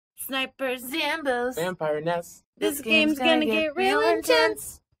snipers, Zambos, Vampire nests. This game's gonna get real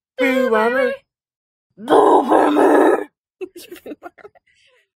intense. Boob armor. Boob armor.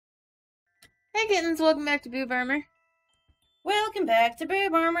 Hey kittens, welcome back to Boob Armor. Welcome back to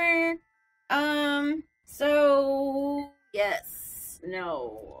Boob Armor. Yes.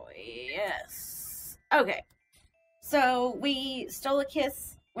 Okay. So, we stole a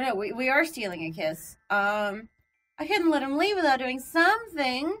kiss. Well, no, we are stealing a kiss. I couldn't let him leave without doing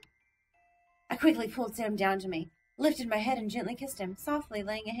something. I quickly pulled Sam down to me, lifted my head and gently kissed him, softly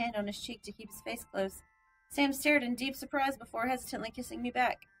laying a hand on his cheek to keep his face close. Sam stared in deep surprise before hesitantly kissing me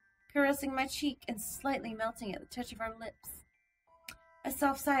back, caressing my cheek and slightly melting at the touch of our lips. A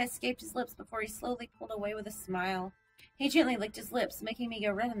soft sigh escaped his lips before he slowly pulled away with a smile. He gently licked his lips, making me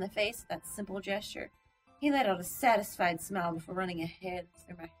go red in the face with that simple gesture. He let out a satisfied smile before running a hand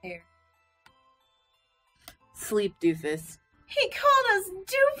through my hair. Sleep, doofus. He called us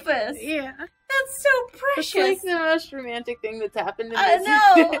doofus! Yeah. That's so precious! It's like the most romantic thing that's happened in this. I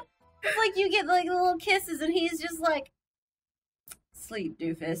know! It's like you get like little kisses and he's just like, sleep,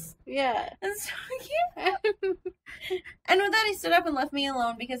 doofus. Yeah. That's so cute. And with that, he stood up and left me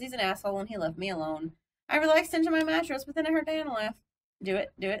alone because he's an asshole and he left me alone. I relaxed into my mattress, but then I heard Diana laugh. Do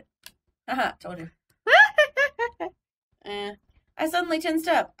it. Haha, told you. I suddenly tensed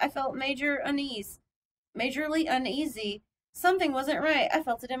up. I felt majorly uneasy. Something wasn't right. I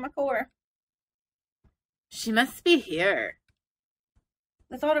felt it in my core. She must be here.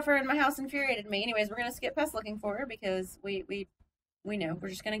 The thought of her in my house infuriated me. Anyways, we're gonna skip past looking for her because we know. We're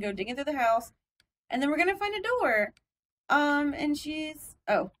just gonna go digging through the house, and then we're gonna find a door. And she's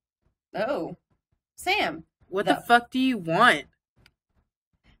Sam. What the fuck do you want?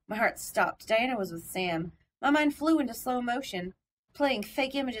 My heart stopped. Diana was with Sam. My mind flew into slow motion, playing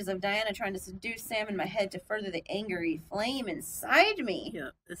fake images of Diana trying to seduce Sam in my head to further the angry flame inside me.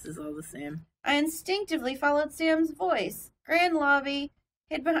 Yep, this is all the same. I instinctively followed Sam's voice. Grand lobby.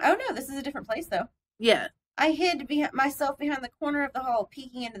 Hid behind. Oh no, this is a different place though. Yeah. I hid myself behind the corner of the hall,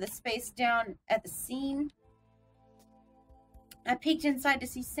 peeking into the space down at the scene. I peeked inside to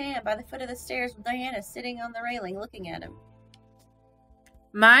see Sam by the foot of the stairs with Diana sitting on the railing looking at him.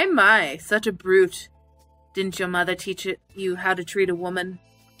 My, such a brute. Didn't your mother teach you how to treat a woman?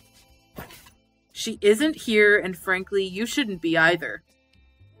 She isn't here, and frankly, you shouldn't be either.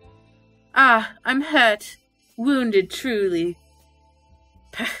 Ah, I'm hurt. Wounded, truly.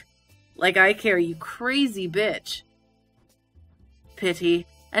 Like I care, you crazy bitch. Pity.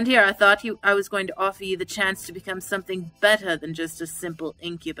 And here I thought I was going to offer you the chance to become something better than just a simple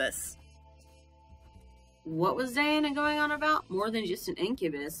incubus. What was Diana going on about? More than just an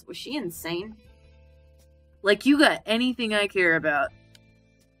incubus. Was she insane? Like you got anything I care about.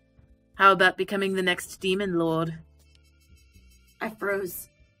 How about becoming the next demon lord? I froze.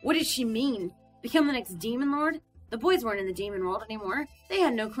 What did she mean? Become the next demon lord? The boys weren't in the demon world anymore. They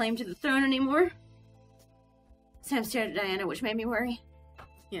had no claim to the throne anymore. Sam stared at Diana, which made me worry.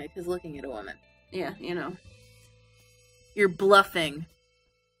 Yeah, because looking at a woman. Yeah, you know. You're bluffing.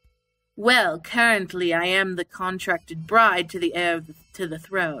 Well, currently I am the contracted bride to the heir to the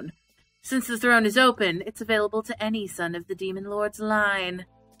throne. Since the throne is open, it's available to any son of the Demon Lord's line.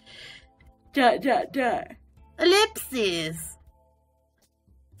 Ellipses!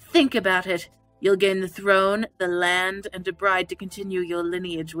 Think about it. You'll gain the throne, the land, and a bride to continue your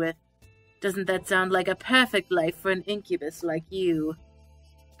lineage with. Doesn't that sound like a perfect life for an incubus like you?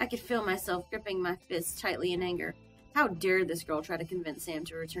 I could feel myself gripping my fists tightly in anger. How dare this girl try to convince Sam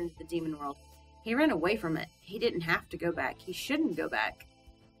to return to the demon world? He ran away from it. He didn't have to go back. He shouldn't go back.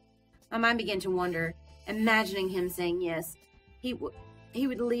 My mind began to wander, imagining him saying yes. He would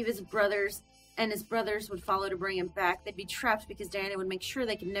leave his brothers, and his brothers would follow to bring him back. They'd be trapped because Diana would make sure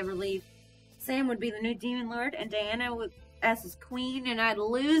they could never leave. Sam would be the new demon lord, and Diana would as his queen, and I'd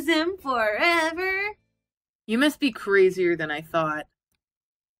lose him forever. You must be crazier than I thought.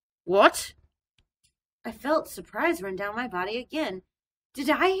 What? I felt surprise run down my body again. Did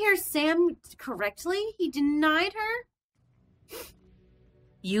I hear Sam correctly? He denied her?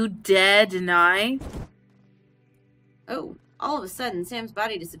 You dare deny? Oh, all of a sudden, Sam's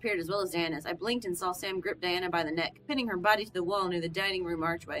body disappeared as well as Diana's. I blinked and saw Sam grip Diana by the neck, pinning her body to the wall near the dining room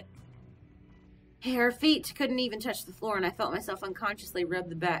archway. Her feet couldn't even touch the floor, and I felt myself unconsciously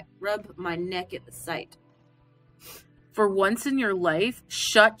rub my neck at the sight. For once in your life,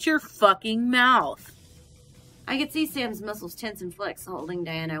 shut your fucking mouth. I could see Sam's muscles tense and flex, holding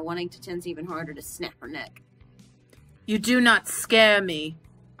Diana, wanting to tense even harder to snap her neck. You do not scare me.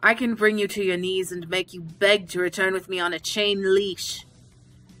 I can bring you to your knees and make you beg to return with me on a chain leash.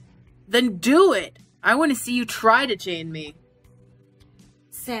 Then do it! I want to see you try to chain me.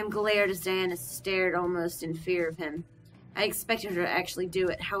 Sam glared as Diana stared almost in fear of him. I expected her to actually do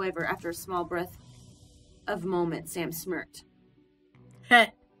it. However, after a small breath of moment, Sam smirked.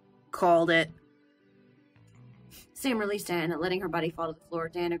 Heh. Called it. Sam released Diana, letting her body fall to the floor.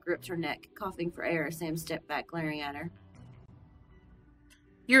 Diana gripped her neck, coughing for air as Sam stepped back, glaring at her.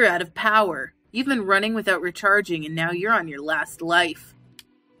 You're out of power. You've been running without recharging, and now you're on your last life.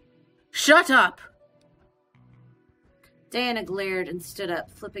 Shut up! Diana glared and stood up,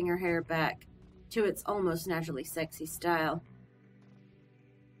 flipping her hair back to its almost naturally sexy style.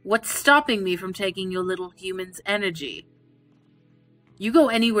 What's stopping me from taking your little human's energy? You go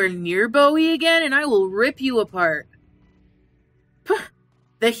anywhere near Bowie again, and I will rip you apart. Puh,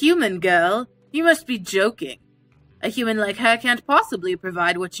 the human girl? You must be joking. A human like her can't possibly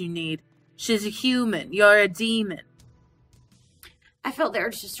provide what you need. She's a human. You're a demon. I felt the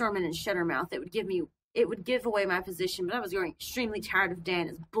urge to storm in and shut her mouth. It would give away my position, but I was growing extremely tired of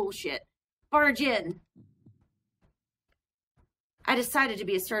Diana's bullshit. Barge in. I decided to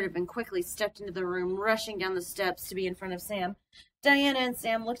be assertive and quickly stepped into the room, rushing down the steps to be in front of Sam. Diana and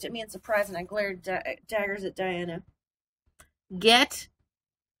Sam looked at me in surprise, and I glared daggers at Diana. Get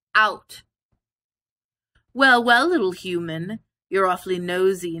out. Well, little human. You're awfully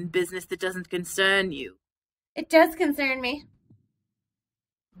nosy in business that doesn't concern you. It does concern me.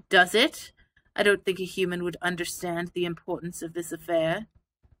 Does it? I don't think a human would understand the importance of this affair.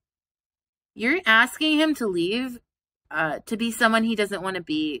 You're asking him to leave, to be someone he doesn't want to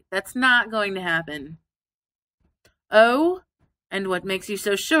be. That's not going to happen. Oh? And what makes you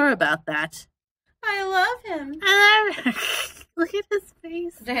so sure about that? I love him. Look at his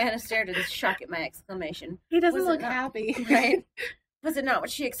face. Diana stared in shock at my exclamation. He doesn't look happy. Right? Was it not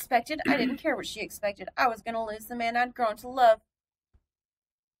what she expected? I didn't care what she expected. I was going to lose the man I'd grown to love.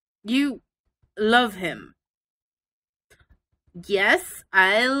 You love him. Yes,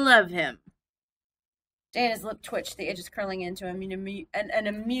 I love him. Diana's lip twitched, the edges curling into an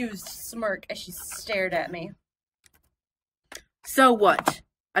amused smirk as she stared at me. So what?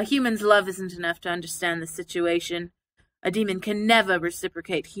 A human's love isn't enough to understand the situation. A demon can never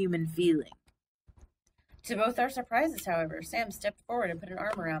reciprocate human feeling. To both our surprises, however, Sam stepped forward and put an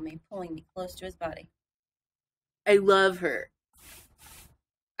arm around me, pulling me close to his body. I love her.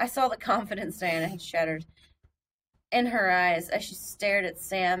 I saw the confidence Diana had shattered in her eyes as she stared at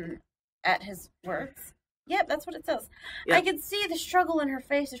Sam at his words. Yep, that's what it says. Yep. I could see the struggle in her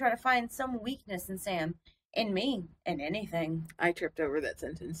face to try to find some weakness in Sam. In me. In anything. I tripped over that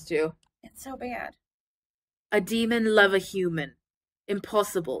sentence, too. It's so bad. A demon love a human.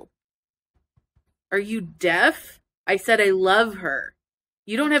 Impossible. Are you deaf? I said I love her.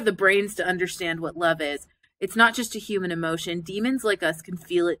 You don't have the brains to understand what love is. It's not just a human emotion. Demons like us can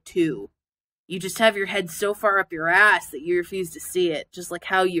feel it, too. You just have your head so far up your ass that you refuse to see it, just like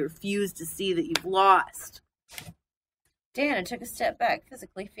how you refuse to see that you've lost. Diana took a step back,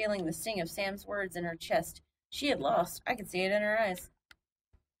 physically feeling the sting of Sam's words in her chest. She had lost. I could see it in her eyes.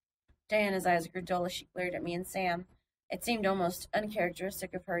 Diana's eyes grew dull as she glared at me and Sam. It seemed almost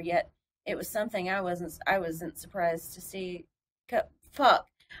uncharacteristic of her, yet it was something I wasn't surprised to see.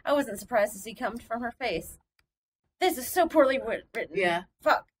 I wasn't surprised to see come from her face. This is so poorly written. Yeah.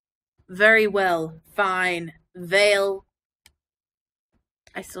 Fuck. Very well. Fine. Veil.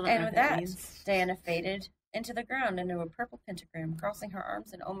 I still don't know what that means. Diana faded into the ground into a purple pentagram, crossing her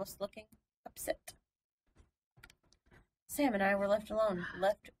arms and almost looking upset. Sam and I were left alone,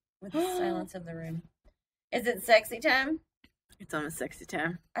 left with the silence of the room. Is it sexy time? It's almost sexy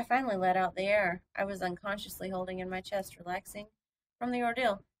time. I finally let out the air I was unconsciously holding in my chest, relaxing from the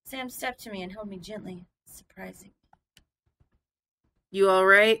ordeal. Sam stepped to me and held me gently, surprising. You all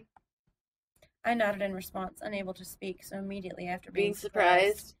right? I nodded in response, unable to speak, so immediately after being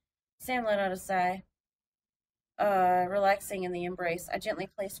surprised, Sam let out a sigh. Relaxing in the embrace, I gently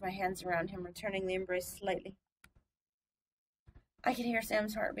placed my hands around him, returning the embrace slightly. I could hear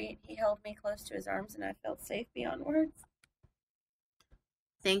Sam's heartbeat. He held me close to his arms, and I felt safe beyond words.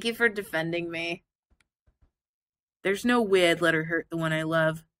 Thank you for defending me. There's no way I'd let her hurt the one I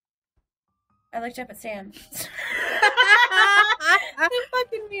love. I looked up at Sam. The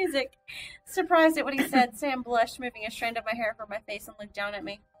fucking music. Surprised at what he said, Sam blushed, moving a strand of my hair from my face and looked down at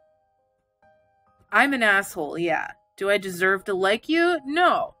me. I'm an asshole, yeah. Do I deserve to like you?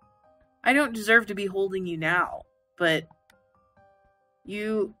 No. I don't deserve to be holding you now. But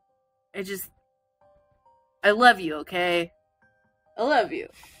I love you, okay? I love you.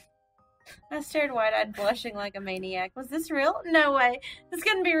 I stared wide-eyed, blushing like a maniac. Was this real? No way. This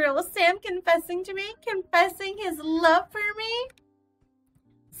couldn't be real. Was Sam confessing to me? Confessing his love for me?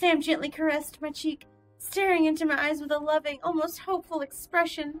 Sam gently caressed my cheek, staring into my eyes with a loving, almost hopeful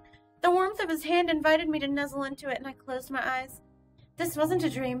expression. The warmth of his hand invited me to nuzzle into it, and I closed my eyes. This wasn't a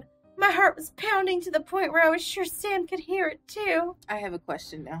dream. My heart was pounding to the point where I was sure Sam could hear it, too. I have a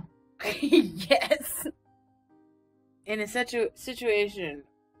question now. Yes. In a situation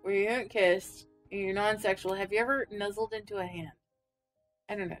where you haven't kissed and you're non-sexual, have you ever nuzzled into a hand?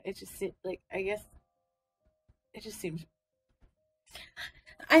 I don't know. It just seems like, I guess, it just seems.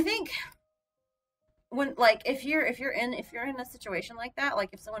 I think when, like, if you're in a situation like that, like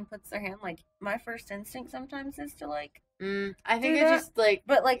if someone puts their hand, like my first instinct sometimes is to like. I think it's just like,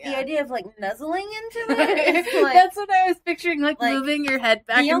 but like the idea of like nuzzling into it, is, like, that's what I was picturing, like moving your head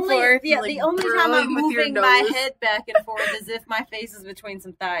back and forth. Yeah, and, like, the only time I'm moving my my head back and forth is if my face is between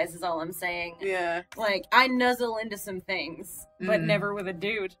some thighs. Is all I'm saying. Yeah, like I nuzzle into some things, but never with a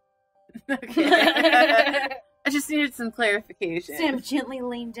dude. Okay. I just needed some clarification. Sam gently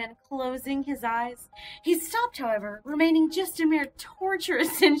leaned in, closing his eyes. He stopped, however, remaining just a mere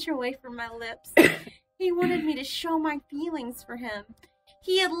torturous inch away from my lips. He wanted me to show my feelings for him.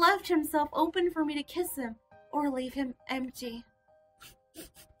 He had left himself open for me to kiss him or leave him empty.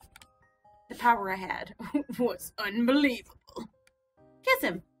 The power I had was unbelievable. Kiss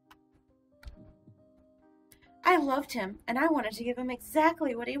him. I loved him, and I wanted to give him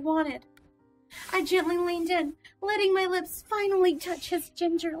exactly what he wanted. I gently leaned in, letting my lips finally touch his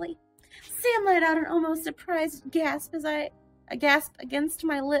gingerly. Sam let out an almost surprised gasp as a gasp against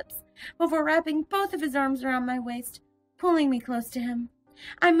my lips before wrapping both of his arms around my waist, pulling me close to him.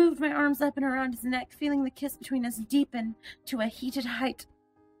 I moved my arms up and around his neck, feeling the kiss between us deepen to a heated height.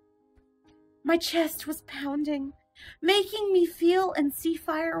 My chest was pounding, making me feel and see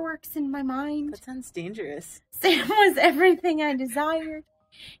fireworks in my mind. That sounds dangerous. Sam was everything I desired.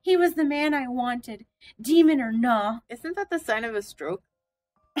 He was the man I wanted, demon or nah. Isn't that the sign of a stroke?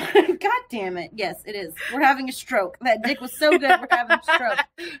 God damn it. Yes, it is. We're having a stroke. That dick was so good, we're having a stroke.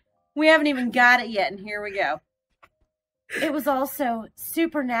 We haven't even got it yet, and here we go. It was also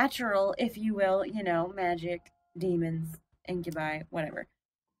supernatural, if you will, magic, demons, incubi, whatever.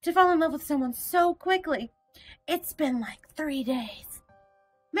 To fall in love with someone so quickly. It's been like 3 days.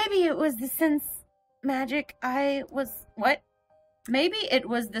 Maybe it was the sense magic I was... What? Maybe it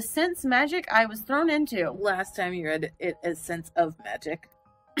was the sense magic I was thrown into. Last time you read it as sense of magic.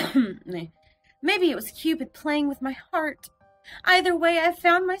 Maybe it was Cupid playing with my heart. Either way, I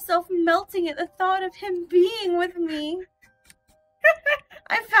found myself melting at the thought of him being with me.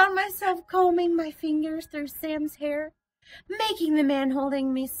 I found myself combing my fingers through Sam's hair, making the man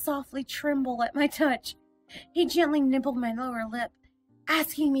holding me softly tremble at my touch. He gently nibbled my lower lip,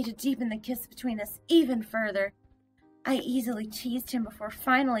 asking me to deepen the kiss between us even further. I easily teased him before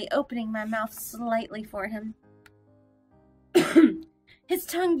finally opening my mouth slightly for him. His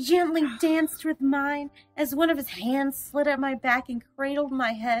tongue gently danced with mine as one of his hands slid up my back and cradled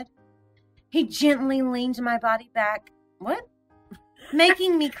my head. He gently leaned my body back. What?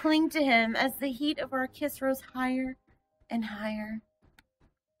 Making me cling to him as the heat of our kiss rose higher and higher.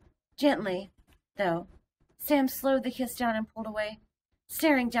 Gently, though, Sam slowed the kiss down and pulled away.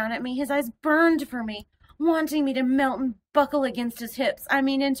 Staring down at me, his eyes burned for me, wanting me to melt and buckle against his hips,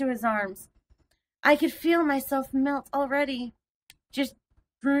 into his arms. I could feel myself melt already, just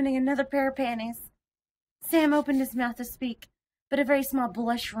ruining another pair of panties. Sam opened his mouth to speak, but a very small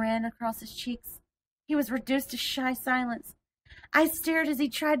blush ran across his cheeks. He was reduced to shy silence. I stared as he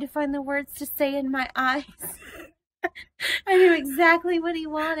tried to find the words to say in my eyes. I knew exactly what he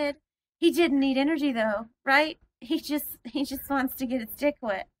wanted. He didn't need energy, though, right? He just wants to get his dick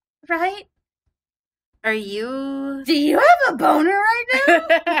wet, right? Are you... Do you have a boner right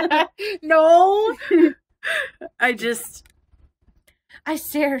now? No. I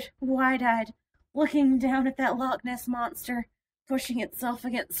stared wide-eyed, looking down at that Loch Ness monster, pushing itself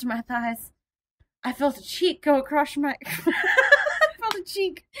against my thighs. I felt a cheek go across my...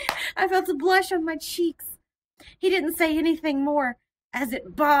 I felt a blush on my cheeks. He didn't say anything more, as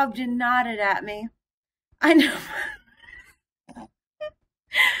it bobbed and nodded at me. I know...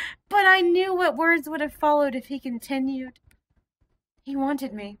 But I knew what words would have followed if he continued. He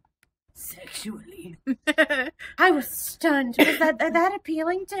wanted me. Sexually. I was stunned. Was that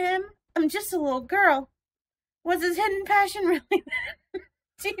appealing to him? I'm just a little girl. Was his hidden passion really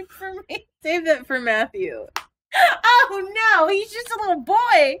deep for me? Save that for Matthew. Oh no, he's just a little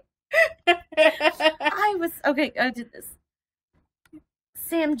boy. I did this.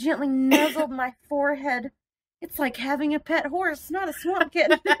 Sam gently nuzzled my forehead. It's like having a pet horse, not a swamp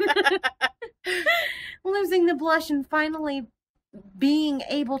kitten. Losing the blush and finally being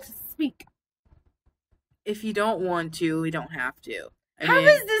able to speak. If you don't want to, we don't have to. How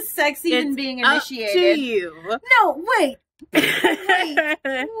is this sex even being initiated? Up to you. No, wait.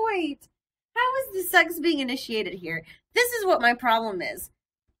 Wait. How is the sex being initiated here? This is what my problem is.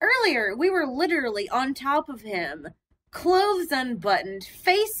 Earlier, we were literally on top of him, clothes unbuttoned,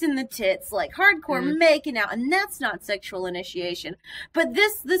 face in the tits, like hardcore making out, and that's not sexual initiation. But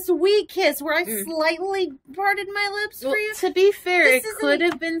this wee kiss where I slightly parted my lips for you. To be fair, it could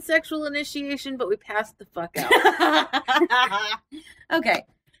have been sexual initiation, but we passed the fuck out. Okay.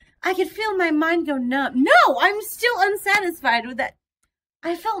 I could feel my mind go numb. No, I'm still unsatisfied with that.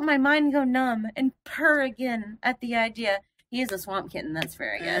 I felt my mind go numb and purr again at the idea. He is a swamp kitten, that's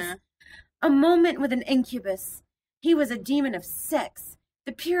fair, I guess. A moment with an incubus. He was a demon of sex,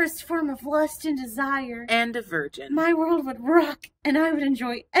 the purest form of lust and desire. And a virgin. My world would rock, and I would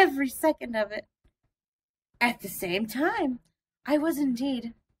enjoy every second of it. At the same time, I was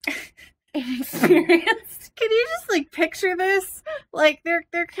indeed inexperienced. Can you just, like, picture this? Like, they're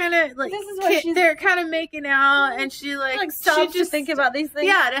kind of, like, this is what they're kind of making out, and she, like stops to think about these things.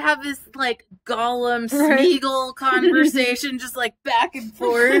 Yeah, to have this, like, Gollum, Smeagol conversation, just, like, back and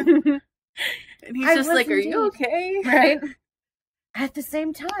forth. And he's just like, are you okay? Right? At the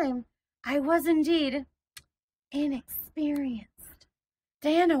same time, I was indeed inexperienced.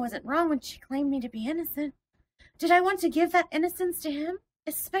 Diana wasn't wrong when she claimed me to be innocent. Did I want to give that innocence to him?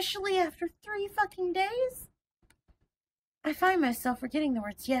 Especially after 3 fucking days? I find myself forgetting the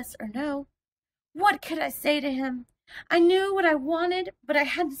words yes or no. What could I say to him? I knew what I wanted, but I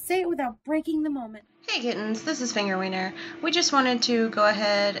had to say it without breaking the moment. Hey kittens, this is Finger Wiener. We just wanted to go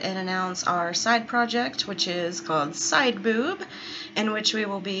ahead and announce our side project, which is called Side Boob, in which we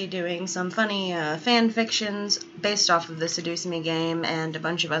will be doing some funny fan fictions based off of the Seduce Me game and a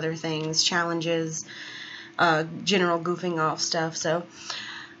bunch of other things, challenges, general goofing off stuff. So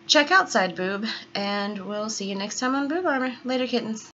check out Side Boob, and we'll see you next time on Boob Armor. Later, kittens.